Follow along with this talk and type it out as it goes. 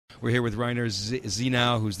We're here with Reiner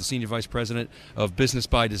Zinow, who's the Senior Vice President of Business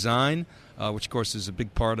ByDesign, which of course is a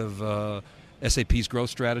big part of SAP's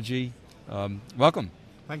growth strategy. Welcome.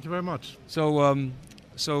 Thank you very much. So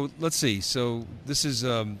let's see. So this is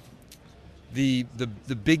the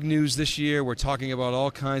big news this year. We're talking about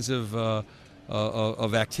all kinds of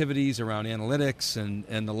activities around analytics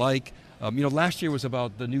and the like. Last year was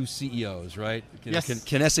about the new CEOs, right? Yes.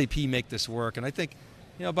 Can SAP make this work? And I think,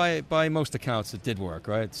 by most accounts, it did work,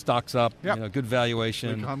 right? Stock's up, Yep. Good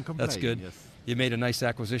valuation. We can't complain. That's good. Yes. You made a nice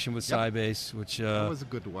acquisition with Yep. Sybase, which that was a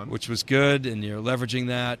good one. Which was good, and you're leveraging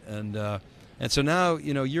that, and so now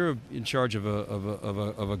you're in charge of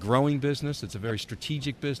a growing business. It's a very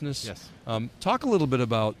strategic business. Yes. Talk a little bit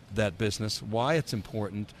about that business, why it's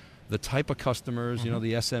important, the type of customers, Mm-hmm.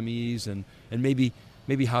 the SMEs, and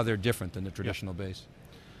maybe how they're different than the traditional base.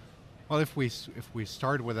 Well, if we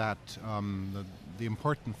start with that, the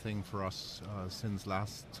important thing for us since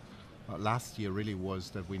last year really was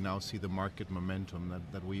that we now see the market momentum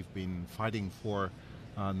that we've been fighting for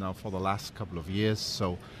now for the last couple of years.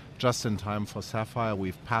 So just in time for Sapphire,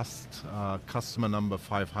 we've passed customer number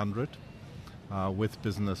 500 with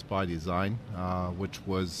Business ByDesign, which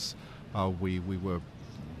was, we were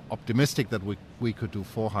optimistic that we could do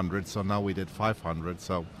 400, so now we did 500,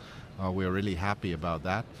 so we're really happy about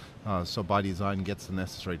that. So ByDesign gets the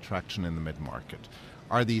necessary traction in the mid-market.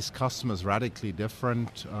 Are these customers radically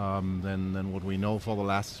different than what we know for the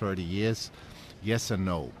last 30 years? Yes and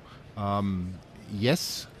no.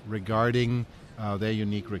 Yes, regarding their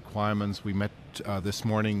unique requirements. We met this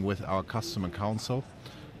morning with our customer council,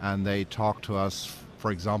 and they talked to us,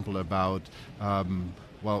 for example, about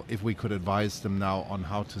if we could advise them now on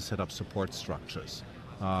how to set up support structures.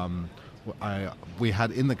 We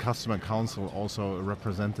had in the customer council also a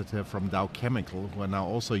representative from Dow Chemical, who are now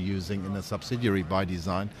also using in a subsidiary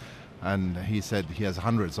ByDesign, and he said he has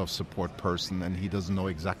hundreds of support person and he doesn't know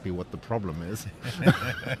exactly what the problem is.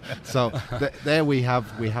 So there we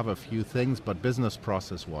have a few things, but business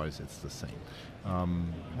process wise it's the same.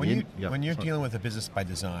 When you're dealing with a Business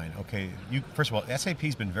ByDesign, okay, first of all,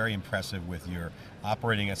 SAP's been very impressive with your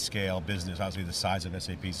operating at scale business. Obviously, the size of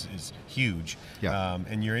SAP is huge,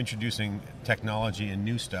 and you're introducing technology and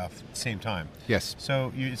new stuff at the same time. Yes.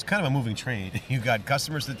 So it's kind of a moving train. You've got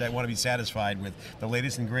customers that want to be satisfied with the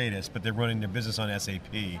latest and greatest, but they're running their business on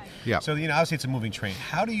SAP. Yeah. So obviously, it's a moving train.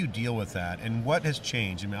 How do you deal with that, and what has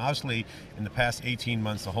changed? I mean, obviously, in the past 18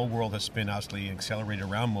 months, the whole world has been obviously accelerated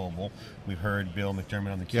around mobile. We've heard Bill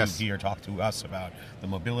McDermott on theCUBE here talk to us about the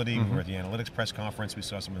mobility. We were at the Analytics press conference. We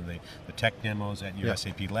saw some of the tech demos at your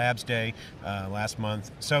SAP Labs Day last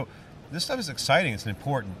month. So this stuff is exciting, it's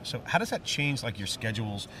important. So how does that change your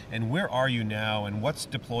schedules, and where are you now, and what's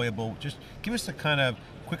deployable? Just give us the kind of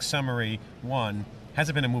quick summary. One, has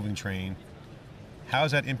it been a moving train? How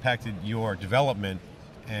has that impacted your development,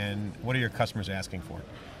 and what are your customers asking for?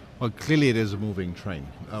 Well, clearly it is a moving train,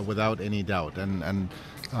 without any doubt. And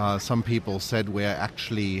some people said we're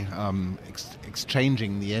actually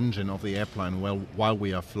exchanging the engine of the airplane while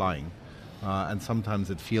we are flying. And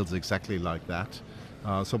sometimes it feels exactly like that.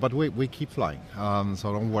 But we keep flying,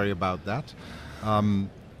 so don't worry about that.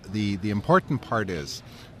 The important part is,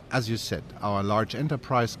 as you said, our large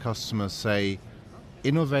enterprise customers say,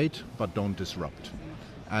 innovate, but don't disrupt.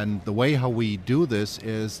 And the way how we do this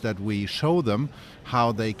is that we show them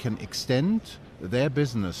how they can extend their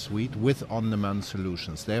business suite with OnDemand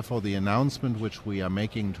Solutions. Therefore, the announcement which we are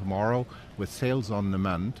making tomorrow with Sales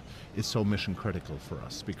OnDemand is so mission critical for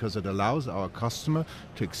us, because it allows our customer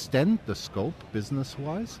to extend the scope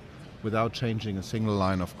business-wise without changing a single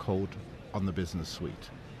line of code on the business suite.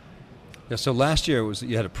 Yeah, so last year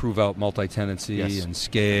you had to prove out multi-tenancy and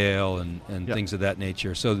scale and things of that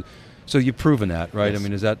nature. So you've proven that, right? Yes. I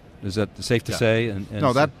mean, is that safe to say?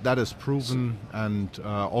 No, that is proven, and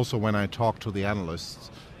also when I talk to the analysts,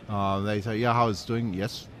 they say, how it's doing,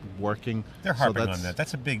 yes, working. They're harping on that.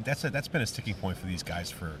 That's been a sticking point for these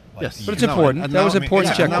guys for yes, but it's important. That was an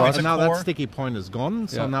important check for us. Now that sticky point is gone,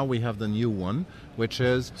 so now we have the new one, which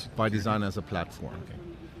is ByDesign as a platform. Okay.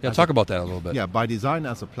 Yeah, talk about that a little bit. Yeah, ByDesign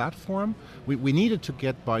as a platform. We needed to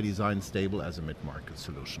get ByDesign stable as a mid-market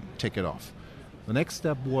solution. Take it off. The next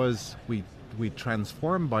step was we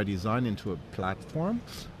transformed ByDesign into a platform,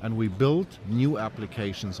 and we built new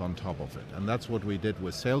applications on top of it. And that's what we did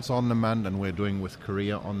with Sales OnDemand, and we're doing with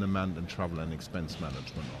Career OnDemand and Travel and Expense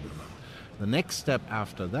Management OnDemand. The next step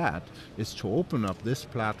after that is to open up this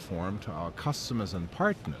platform to our customers and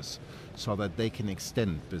partners so that they can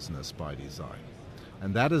extend Business ByDesign.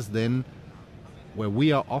 And that is then where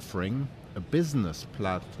we are offering a business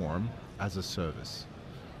platform as a service.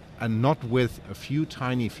 and not with a few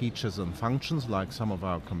tiny features and functions like some of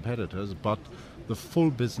our competitors, but the full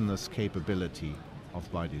business capability of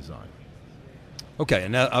ByDesign. Okay,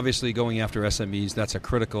 and now obviously going after SMEs, that's a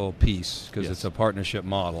critical piece because it's a partnership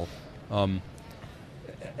model.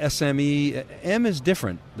 SME, M is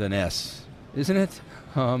different than S, isn't it?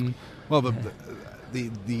 Well,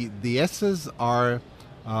 the S's are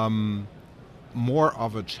more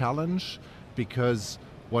of a challenge because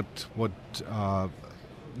what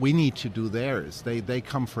we need to do there is they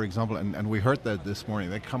come, for example, and we heard that this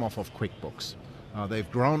morning, they come off of QuickBooks.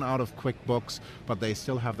 They've grown out of QuickBooks, but they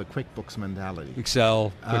still have the QuickBooks mentality.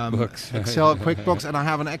 Excel, QuickBooks. Excel, QuickBooks, and I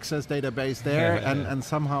have an Access database there, and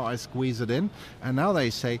somehow I squeeze it in. And now they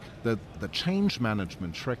say that the change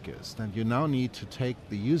management trick is that you now need to take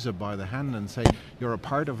the user by the hand and say, you're a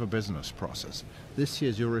part of a business process. This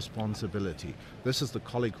is your responsibility. This is the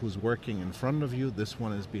colleague who's working in front of you, this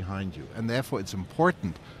one is behind you. And therefore it's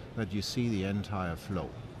important that you see the entire flow.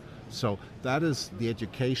 So that is the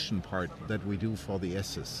education part that we do for the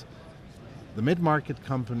S's. The mid-market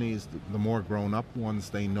companies, the more grown-up ones,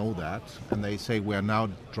 they know that, and they say we're now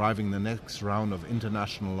driving the next round of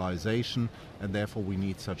internationalization, and therefore we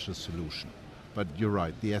need such a solution. But you're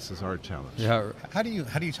right, the S's are a challenge. Yeah. How do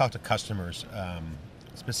you talk to customers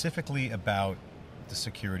specifically about the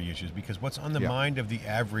security issues? Because what's on the mind of the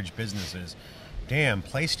average business is, damn,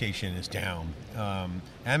 PlayStation is down,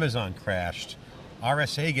 Amazon crashed,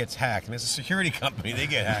 RSA gets hacked, and it's a security company, they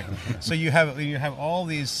get hacked. So you have all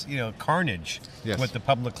these carnage with the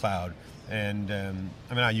public cloud, and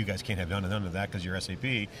you guys can't have none of that because you're SAP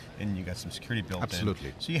and you got some security built in.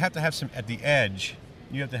 Absolutely. So you have to have some at the edge.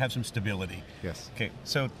 You have to have some stability. Yes. Okay.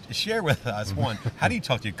 So share with us, one, how do you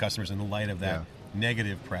talk to your customers in the light of that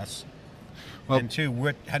negative press? Well, and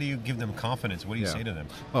two, how do you give them confidence? What do you say to them?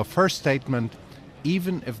 Well, first statement: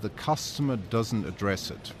 even if the customer doesn't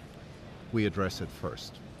address it, we address it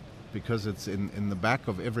first, because it's in the back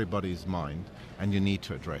of everybody's mind and you need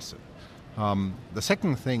to address it. The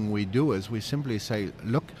second thing we do is we simply say,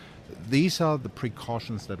 look, these are the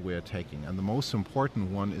precautions that we are taking, and the most important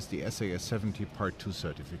one is the SAS 70 Part 2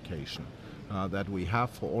 certification that we have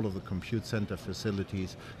for all of the compute center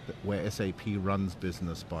facilities where SAP runs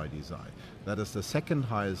Business ByDesign. That is the second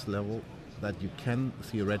highest level that you can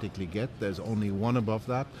theoretically get. There's only one above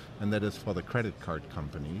that, and that is for the credit card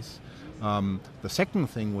companies. The second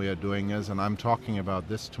thing we are doing is, and I'm talking about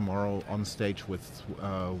this tomorrow on stage with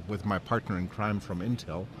my partner in crime from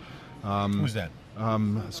Intel. Who's that?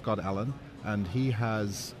 Scott Allen, and he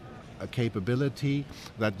has a capability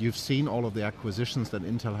that you've seen all of the acquisitions that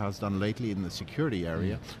Intel has done lately in the security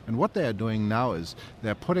area. And what they are doing now is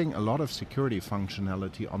they're putting a lot of security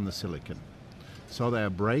functionality on the silicon. So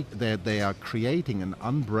they are creating an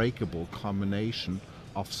unbreakable combination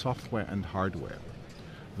of software and hardware.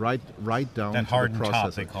 Right down that to hard the and processor.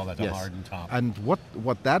 top, they call that the hard and top. And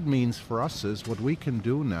what that means for us is what we can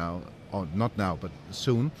do now, or not now, but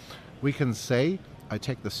soon, we can say, I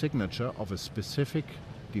take the signature of a specific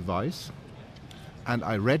device and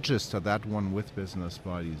I register that one with Business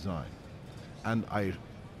ByDesign. And I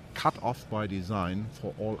cut off ByDesign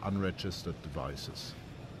for all unregistered devices.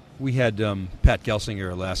 We had Pat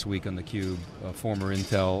Gelsinger last week on theCUBE, former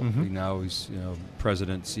Intel, now he's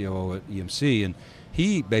president, COO at EMC, and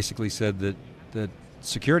he basically said that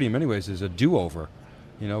security in many ways is a do-over.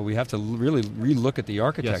 We have to really relook at the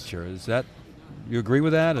architecture. Yes. Is that, you agree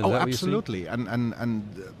with that? Is that absolutely. And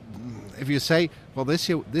if you say, well, this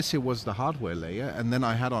here was the hardware layer, and then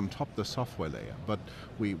I had on top the software layer. But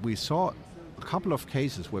we saw a couple of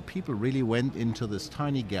cases where people really went into this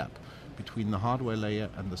tiny gap between the hardware layer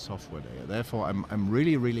and the software layer. Therefore, I'm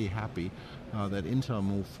really, really happy that Intel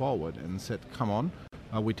moved forward and said, come on.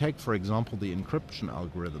 We take, for example, the encryption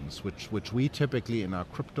algorithms, which we typically in our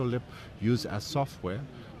CryptoLib use as software.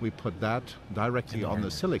 We put that directly on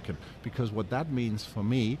the silicon, because what that means for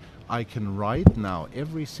me, I can write now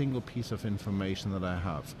every single piece of information that I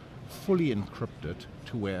have fully encrypted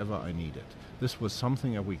to wherever I need it. This was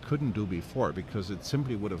something that we couldn't do before because it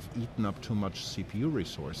simply would have eaten up too much CPU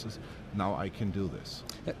resources. Now I can do this.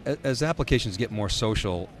 As applications get more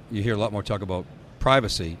social, you hear a lot more talk about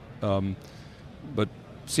privacy, but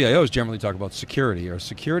CIOs generally talk about security. Are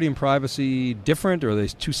security and privacy different, or are they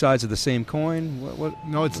two sides of the same coin?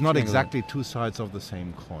 No, it's not exactly two sides of the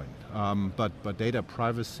same coin. But data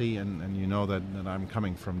privacy, and you know that I'm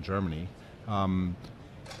coming from Germany,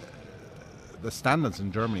 the standards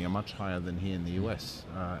in Germany are much higher than here in the US.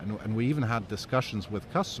 And we even had discussions with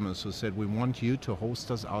customers who said, we want you to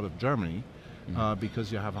host us out of Germany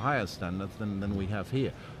because you have higher standards than we have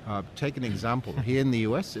here. Take an example. Here in the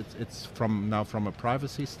US, it's from a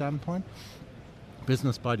privacy standpoint.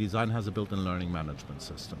 Business ByDesign has a built-in learning management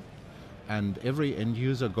system. And every end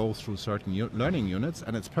user goes through certain learning units,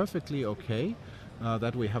 and it's perfectly okay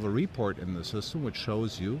that we have a report in the system which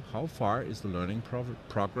shows you how far is the learning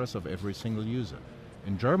progress of every single user.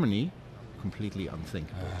 In Germany, completely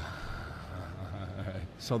unthinkable.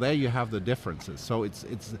 So there you have the differences. So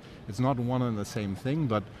it's not one and the same thing,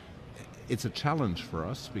 but it's a challenge for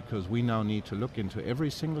us because we now need to look into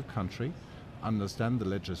every single country, understand the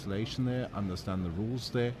legislation there, understand the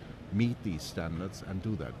rules there, meet these standards and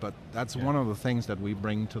do that. But that's one of the things that we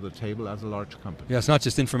bring to the table as a large company. Yeah, it's not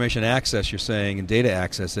just information access, you're saying, and data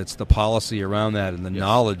access, it's the policy around that and the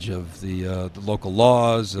knowledge of the local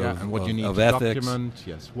laws, and what you need to ethics. Document.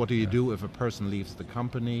 Yes, what do you do if a person leaves the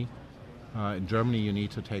company? In Germany, you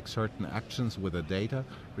need to take certain actions with the data,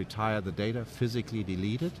 retire the data, physically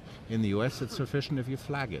delete it. In the US, it's sufficient if you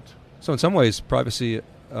flag it. So in some ways, privacy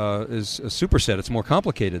is a superset. It's more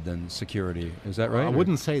complicated than security. Is that right? I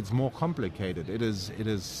wouldn't say it's more complicated. It is.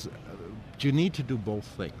 You need to do both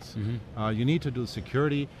things. Mm-hmm. You need to do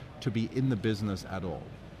security to be in the business at all.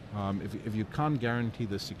 If you can't guarantee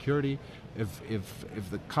the security, if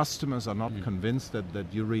the customers are not convinced that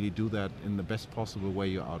you really do that in the best possible way,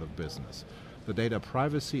 you're out of business. The data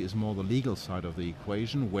privacy is more the legal side of the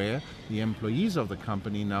equation, where the employees of the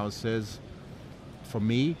company now says, for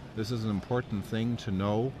me, this is an important thing to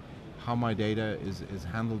know how my data is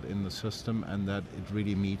handled in the system and that it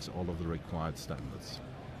really meets all of the required standards.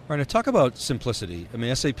 Reiner, talk about simplicity. I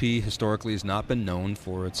mean, SAP historically has not been known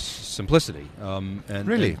for its simplicity.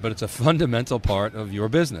 Really? But it's a fundamental part of your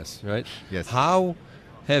business, right? Yes. How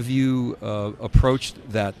have you approached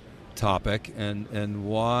that topic, and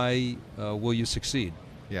why will you succeed?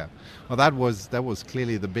 Yeah, well, that was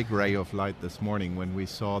clearly the big ray of light this morning when we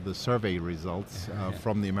saw the survey results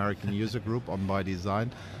from the American user group on ByDesign,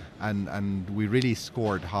 and we really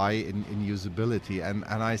scored high in usability. And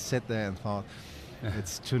I sat there and thought,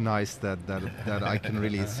 it's too nice that I can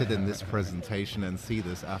really sit in this presentation and see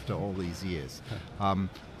this after all these years.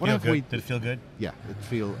 Did it feel good? Yeah,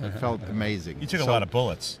 it felt amazing. You took a lot of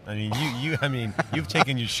bullets. I mean, you've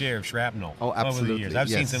taken your share of shrapnel over the years. I've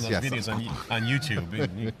seen some of those videos on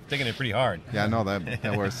YouTube. You're taking it pretty hard. Yeah, no,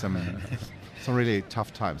 there were some really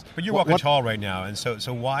tough times. But you're walking tall right now, and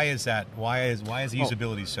so why is that? Why is the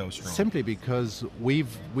usability so strong? Simply because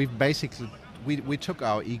we've basically we took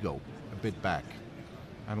our ego a bit back.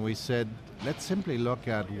 And we said, let's simply look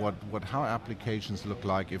at how applications look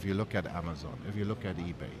like if you look at Amazon, if you look at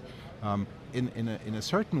eBay. In a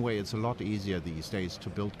certain way, it's a lot easier these days to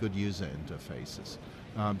build good user interfaces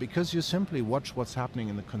because you simply watch what's happening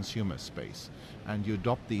in the consumer space and you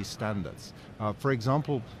adopt these standards. For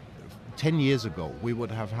example, 10 years ago, we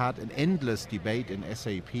would have had an endless debate in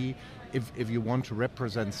SAP if you want to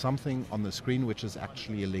represent something on the screen which is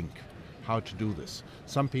actually a link. How to do this.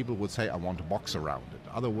 Some people would say, I want a box around it.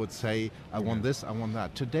 Others would say, I want this, I want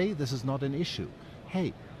that. Today, this is not an issue.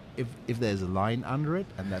 Hey, if there's a line under it,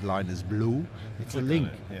 and that line is blue, it's a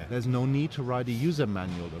link. Yeah. There's no need to write a user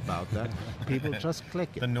manual about that. People just click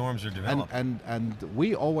it. The norms are developed. And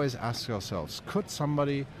we always ask ourselves, could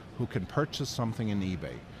somebody who can purchase something in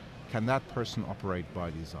eBay, can that person operate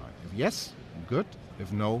ByDesign? If yes, good.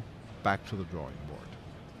 If no, back to the drawing board.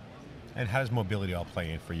 And how does mobility all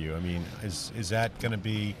play in for you? I mean, is that going to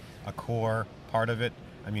be a core part of it?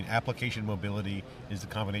 I mean, application mobility is the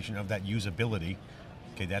combination of that usability.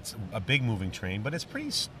 Okay, that's a big moving train, but it's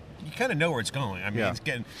pretty, you kind of know where it's going. I mean, it's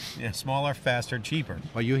getting smaller, faster, cheaper.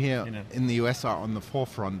 Well, you here in the US are on the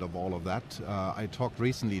forefront of all of that. I talked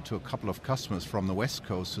recently to a couple of customers from the West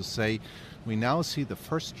Coast who say, we now see the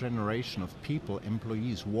first generation of people,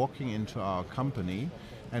 employees, walking into our company,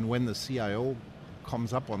 and when the CIO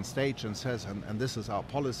comes up on stage and says, and this is our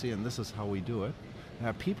policy and this is how we do it,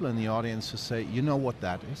 there are people in the audience who say, you know what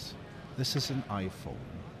that is? This is an iPhone.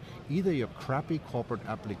 Either your crappy corporate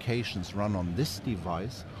applications run on this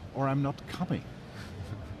device or I'm not coming.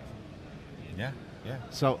 Yeah.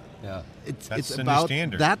 So it's about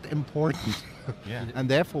that important. And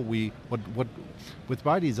therefore with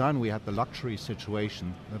ByDesign we had the luxury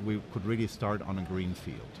situation that we could really start on a green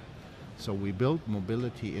field. So we built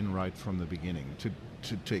mobility in right from the beginning.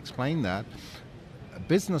 To explain that,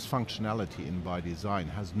 business functionality in ByDesign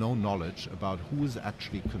has no knowledge about who is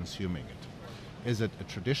actually consuming it. Is it a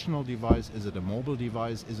traditional device? Is it a mobile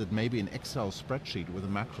device? Is it maybe an Excel spreadsheet with a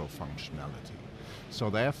macro functionality?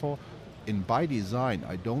 So therefore, in ByDesign,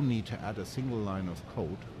 I don't need to add a single line of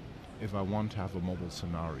code if I want to have a mobile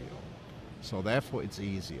scenario. So therefore, it's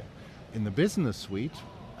easier. In the business suite,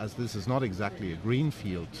 as this is not exactly a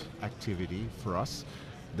greenfield activity for us,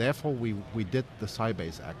 Therefore, we did the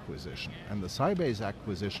Sybase acquisition. And the Sybase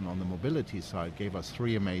acquisition on the mobility side gave us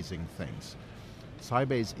three amazing things.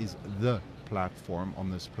 Sybase is the platform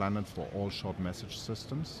on this planet for all short message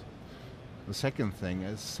systems. The second thing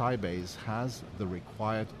is Sybase has the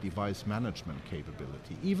required device management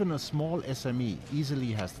capability. Even a small SME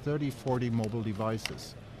easily has 30, 40 mobile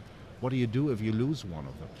devices. What do you do if you lose one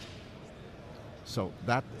of them? So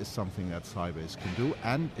that is something that Sybase can do,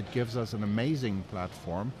 and it gives us an amazing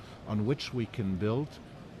platform on which we can build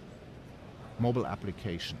mobile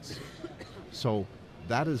applications. So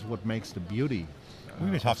that is what makes the beauty. We've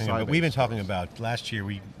been talking about last year.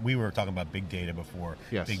 We were talking about big data before.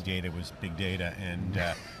 Yes. Big data was big data, and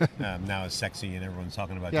now it's sexy, and everyone's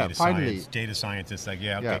talking about Yeah, data finally. science. Data scientists, like,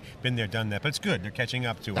 yeah, okay, Yeah. been there, done that, but it's good. They're catching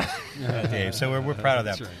up to us, Dave. So we're proud of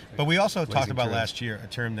that. That's right. But we also talked Blazing about trails. last year a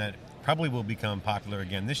term that probably will become popular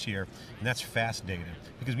again this year, and that's fast data.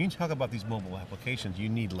 Because when you talk about these mobile applications, you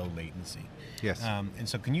need low latency. Yes. And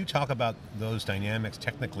so can you talk about those dynamics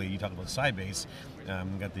technically? You talk about Sybase,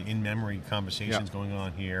 we've got the in-memory conversations Yeah. going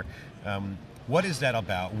on here. What is that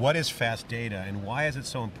about? What is fast data, and why is it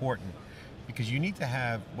so important? Because you need to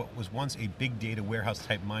have what was once a big data warehouse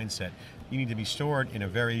type mindset. You need to be stored in a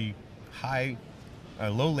very high,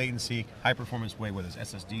 low latency, high performance way, whether it's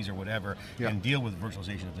SSDs or whatever, Yeah. and deal with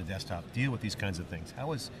virtualization of the desktop, deal with these kinds of things.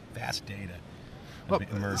 How is fast data Well,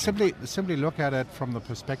 emerging? simply look at it from the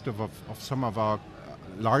perspective of some of our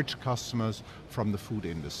large customers from the food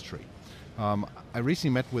industry. I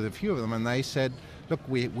recently met with a few of them, and they said, look,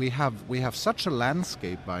 we have such a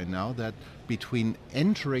landscape by now that between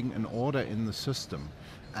entering an order in the system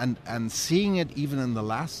and seeing it even in the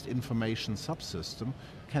last information subsystem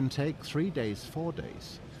can take 3 days, 4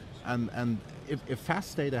 days. And if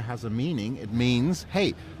fast data has a meaning, it means,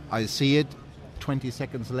 hey, I see it 20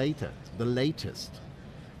 seconds later, the latest.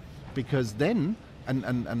 Because then,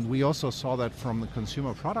 and we also saw that from the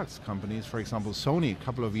consumer products companies, for example, Sony, a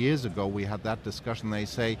couple of years ago, we had that discussion. They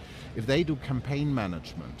say, if they do campaign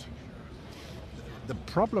management, the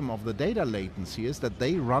problem of the data latency is that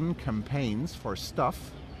they run campaigns for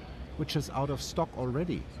stuff which is out of stock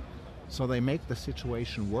already. So they make the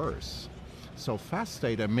situation worse. So fast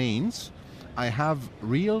data means I have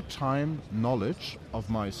real-time knowledge of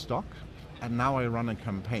my stock, and now I run a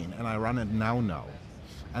campaign, and I run it now.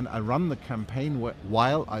 And I run the campaign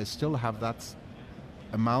while I still have that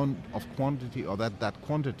amount of quantity, or that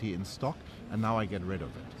quantity in stock, and now I get rid of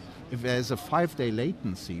it. If there's a 5-day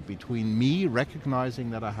latency between me recognizing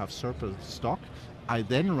that I have surplus stock, I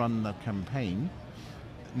then run the campaign,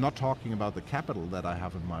 not talking about the capital that I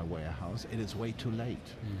have in my warehouse, it is way too late.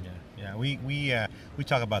 Yeah, we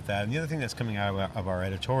talk about that, and the other thing that's coming out of our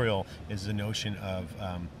editorial is the notion of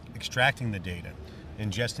extracting the data.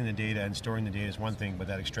 Ingesting the data and storing the data is one thing, but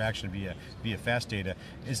that extraction via fast data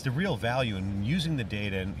is the real value in using the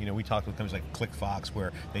data. And we talk with companies like ClickFox,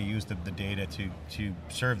 where they use the data to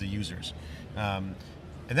serve the users. And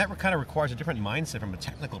that kind of requires a different mindset from a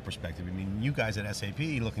technical perspective. I mean, you guys at SAP,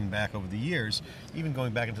 looking back over the years, even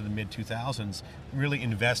going back into the mid-2000s, really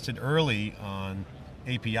invested early on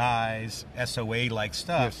APIs, SOA-like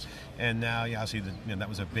stuff, yes. And now, obviously, that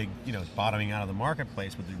was a big, bottoming out of the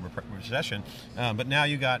marketplace with the recession. But now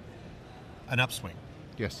you got an upswing.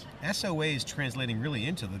 Yes. SOA is translating really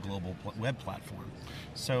into the global web platform,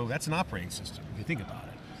 so that's an operating system if you think about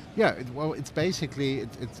it. Yeah, it's basically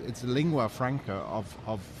it's a lingua franca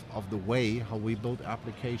of the way how we build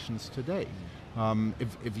applications today. It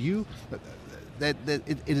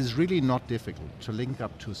is really not difficult to link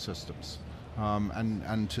up two systems.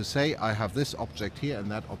 And to say I have this object here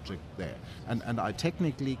and that object there. And I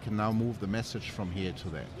technically can now move the message from here to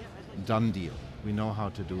there. Done deal. We know how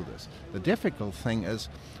to do this. The difficult thing is,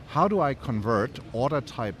 how do I convert order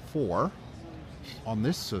type 4 on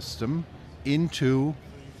this system into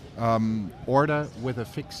order with a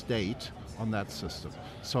fixed date on that system?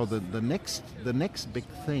 So the next big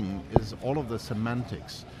thing is all of the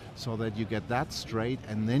semantics, so that you get that straight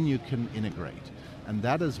and then you can integrate. And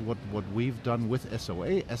that is what we've done with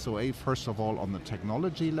SOA. SOA, first of all, on the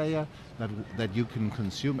technology layer, that you can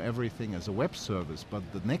consume everything as a web service. But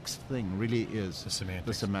the next thing really is the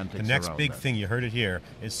semantics. The next big that. thing, you heard it here,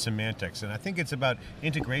 is semantics. And I think it's about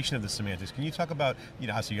integration of the semantics. Can you talk about,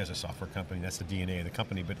 obviously you guys are a software company, that's the DNA of the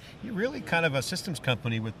company, but you're really kind of a systems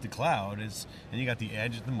company with the cloud, and you got the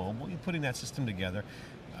edge, the mobile, you're putting that system together.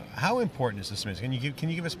 How important is the semantics? Can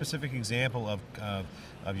you give a specific example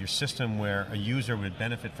of your system where a user would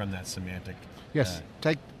benefit from that semantic? Yes,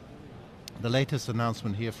 take the latest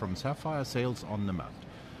announcement here from Sapphire, Sales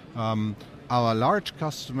OnDemand. Our large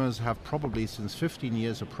customers have probably since 15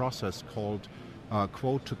 years a process called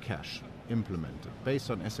quote to cash. implemented based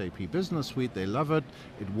on SAP Business Suite. They love it.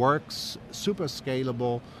 It works, super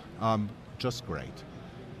scalable, just great.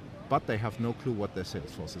 But they have no clue what their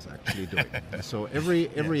sales force is actually doing. So every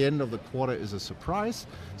end of the quarter is a surprise.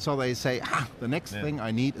 So they say, the next thing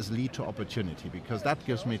I need is lead to opportunity, because that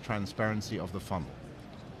gives me transparency of the funnel.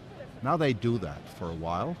 Now they do that for a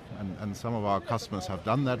while, and some of our customers have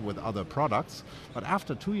done that with other products. But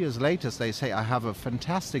after 2 years later, they say, I have a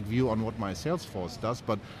fantastic view on what my sales force does,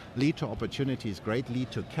 but lead to opportunity is great, lead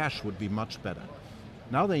to cash would be much better.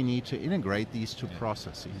 Now they need to integrate these two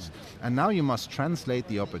processes. And now you must translate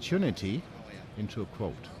the opportunity into a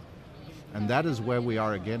quote. And that is where we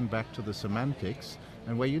are again back to the semantics,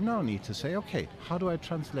 and where you now need to say, okay, how do I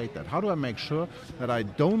translate that? How do I make sure that I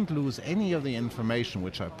don't lose any of the information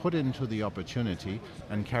which I put into the opportunity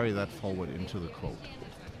and carry that forward into the quote?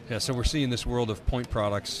 Yeah, so we're seeing this world of point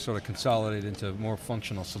products sort of consolidate into more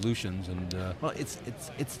functional solutions. And well,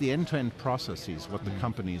 it's the end-to-end processes what the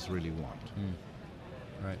companies really want.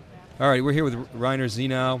 Right. All right, we're here with Reiner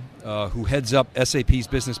Zinow, who heads up SAP's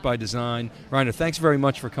Business ByDesign. Reiner, thanks very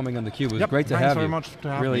much for coming on theCUBE. It was great to have you. Thanks very much for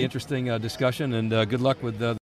having me. Really interesting discussion, and good luck with